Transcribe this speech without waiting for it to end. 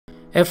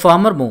A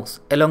farmer moves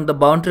along the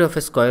boundary of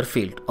a square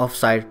field of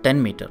side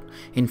 10 meter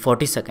in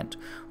 40 seconds.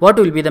 What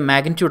will be the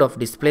magnitude of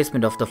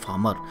displacement of the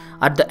farmer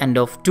at the end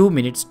of 2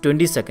 minutes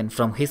 20 seconds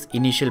from his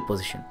initial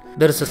position?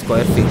 There is a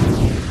square field.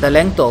 The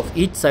length of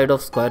each side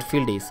of square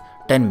field is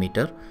 10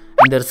 meter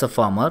and there is a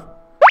farmer.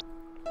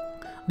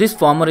 This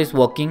farmer is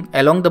walking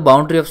along the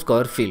boundary of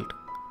square field.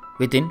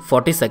 Within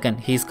 40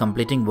 seconds he is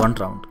completing one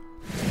round.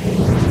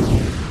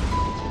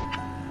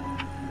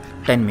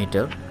 10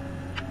 meter,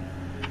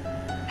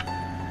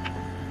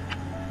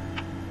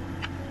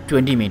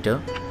 20 meter,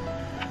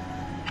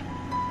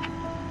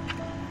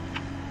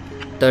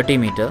 30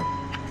 meter,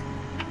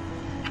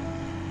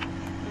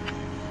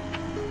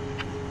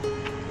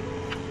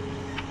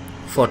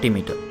 40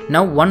 meter.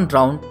 Now one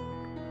round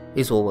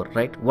is over,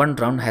 right? One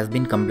round has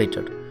been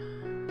completed.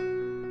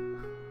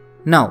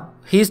 Now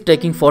he is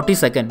taking 40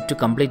 seconds to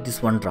complete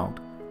this one round.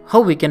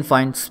 How we can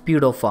find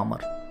speed of farmer?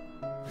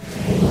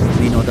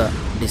 We know the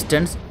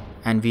distance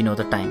and we know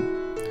the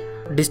time.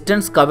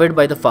 Distance covered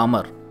by the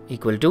farmer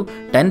equal to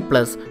 10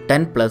 plus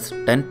 10 plus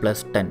 10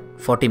 plus 10,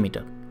 40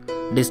 meter.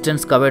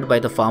 Distance covered by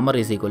the farmer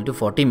is equal to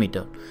 40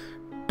 meter.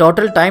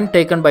 Total time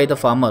taken by the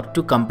farmer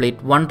to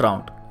complete one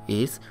round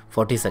is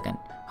 40 seconds.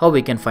 How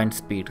we can find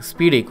speed?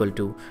 Speed equal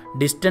to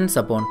distance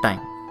upon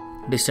time.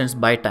 Distance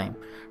by time.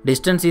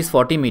 Distance is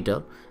 40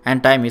 meter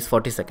and time is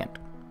 40 seconds.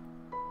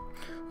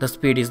 The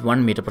speed is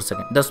 1 meter per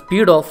second. The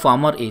speed of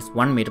farmer is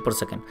 1 meter per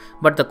second.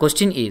 But the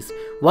question is,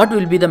 what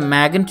will be the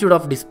magnitude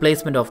of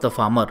displacement of the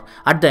farmer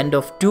at the end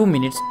of 2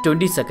 minutes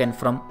 20 seconds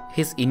from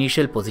his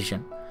initial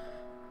position?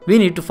 We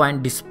need to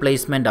find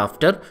displacement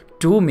after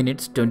 2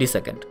 minutes 20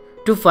 seconds.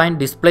 To find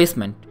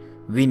displacement,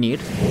 we need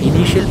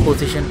initial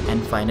position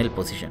and final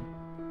position.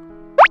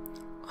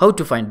 How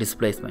to find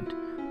displacement?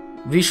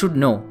 We should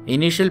know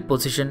initial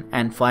position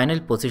and final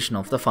position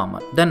of the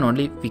farmer. Then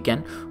only we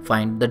can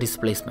find the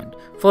displacement.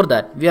 For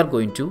that, we are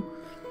going to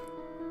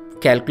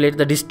calculate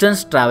the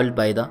distance traveled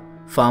by the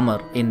farmer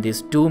in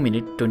this 2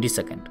 minutes 20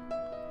 seconds.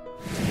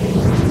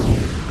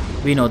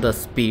 We know the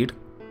speed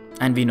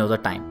and we know the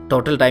time.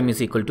 Total time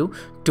is equal to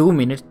 2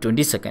 minutes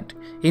 20 seconds.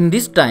 In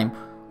this time,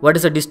 what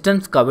is the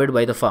distance covered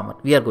by the farmer?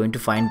 We are going to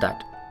find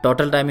that.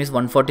 Total time is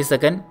 140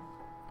 seconds.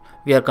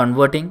 We are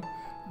converting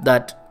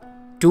that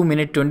 2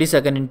 minutes 20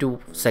 seconds into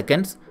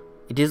seconds.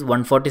 It is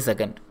 140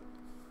 seconds.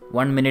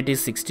 1 minute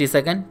is 60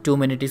 seconds. 2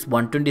 minutes is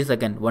 120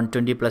 seconds.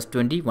 120 plus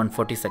 20,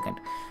 140 seconds.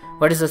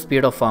 What is the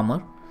speed of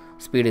farmer?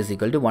 Speed is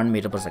equal to 1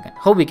 meter per second.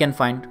 How we can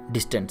find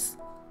distance?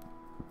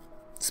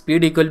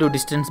 Speed equal to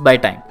distance by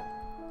time.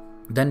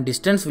 Then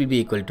distance will be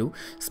equal to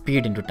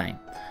speed into time.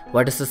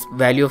 What is the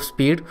value of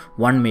speed?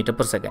 1 meter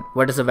per second.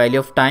 What is the value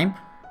of time?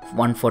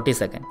 140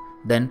 seconds.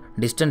 Then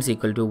distance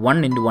equal to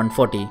 1 into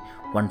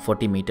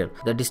 140 meter.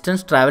 The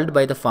distance traveled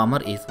by the farmer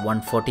is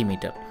 140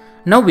 meter.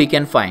 Now we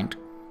can find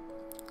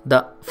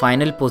the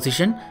final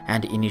position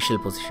and initial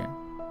position.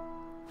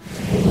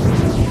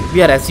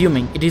 We are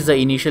assuming it is the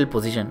initial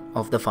position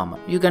of the farmer.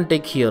 You can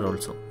take here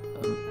also.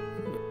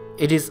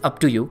 It is up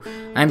to you.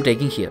 I am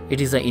taking here.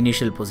 It is the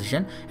initial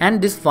position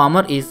and this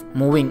farmer is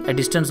moving a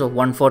distance of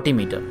 140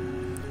 meter.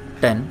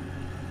 10,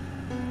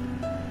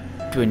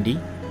 20,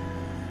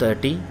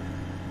 30,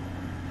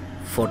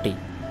 40.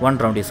 One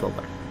round is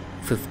over.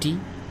 50,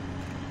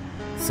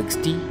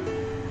 60,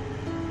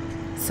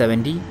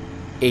 70,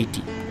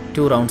 80.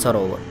 2 rounds are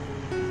over.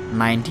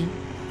 90,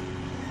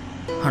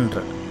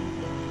 100,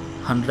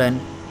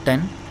 110,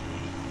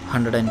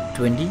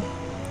 120,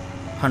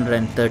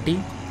 130,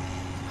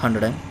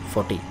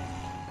 140.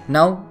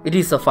 Now it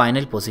is the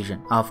final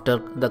position. After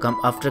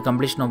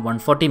completion of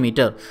 140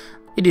 meter,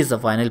 it is the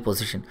final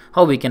position.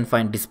 How we can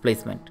find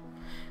displacement?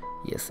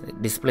 Yes,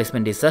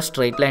 displacement is a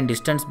straight line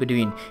distance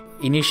between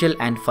initial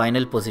and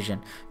final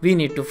position. We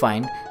need to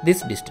find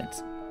this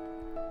distance.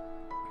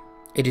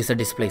 It is a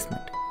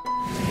displacement.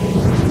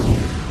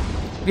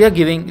 We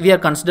are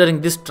considering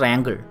this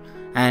triangle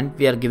and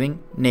we are giving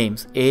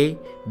names A,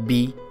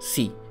 B,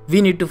 C. We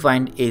need to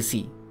find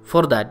AC.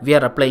 For that, we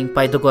are applying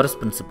Pythagoras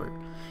principle.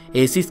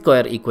 AC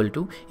square equal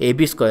to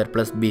AB square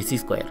plus BC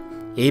square.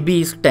 AB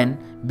is 10,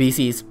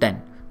 BC is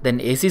 10. Then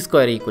AC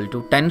square equal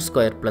to 10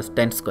 square plus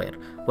 10 square.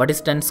 What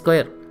is 10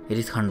 square? It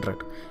is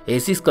 100.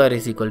 AC square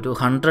is equal to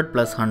 100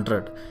 plus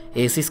 100.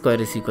 AC square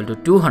is equal to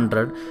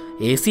 200.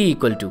 AC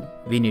equal to,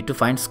 we need to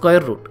find square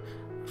root.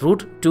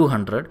 Root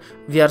 200.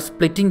 We are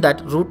splitting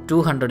that root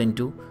 200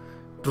 into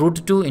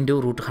root 2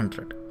 into root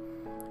 100.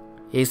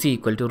 AC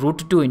equal to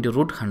root 2 into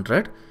root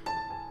 100.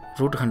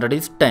 Root 100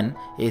 is 10.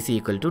 AC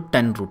equal to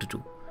 10 root 2.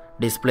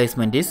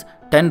 Displacement is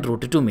 10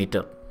 root 2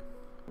 meter.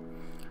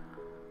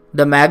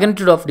 The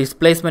magnitude of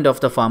displacement of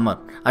the farmer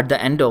at the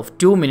end of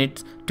 2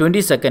 minutes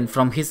 20 seconds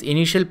from his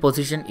initial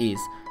position is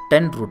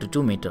 10 root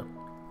 2 meter.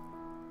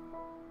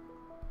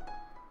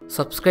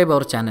 Subscribe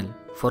our channel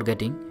for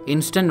getting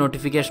instant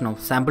notification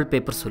of sample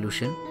paper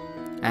solution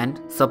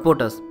and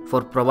support us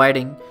for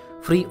providing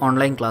free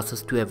online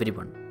classes to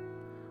everyone.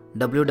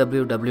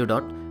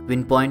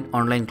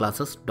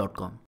 www.winpointonlineclasses.com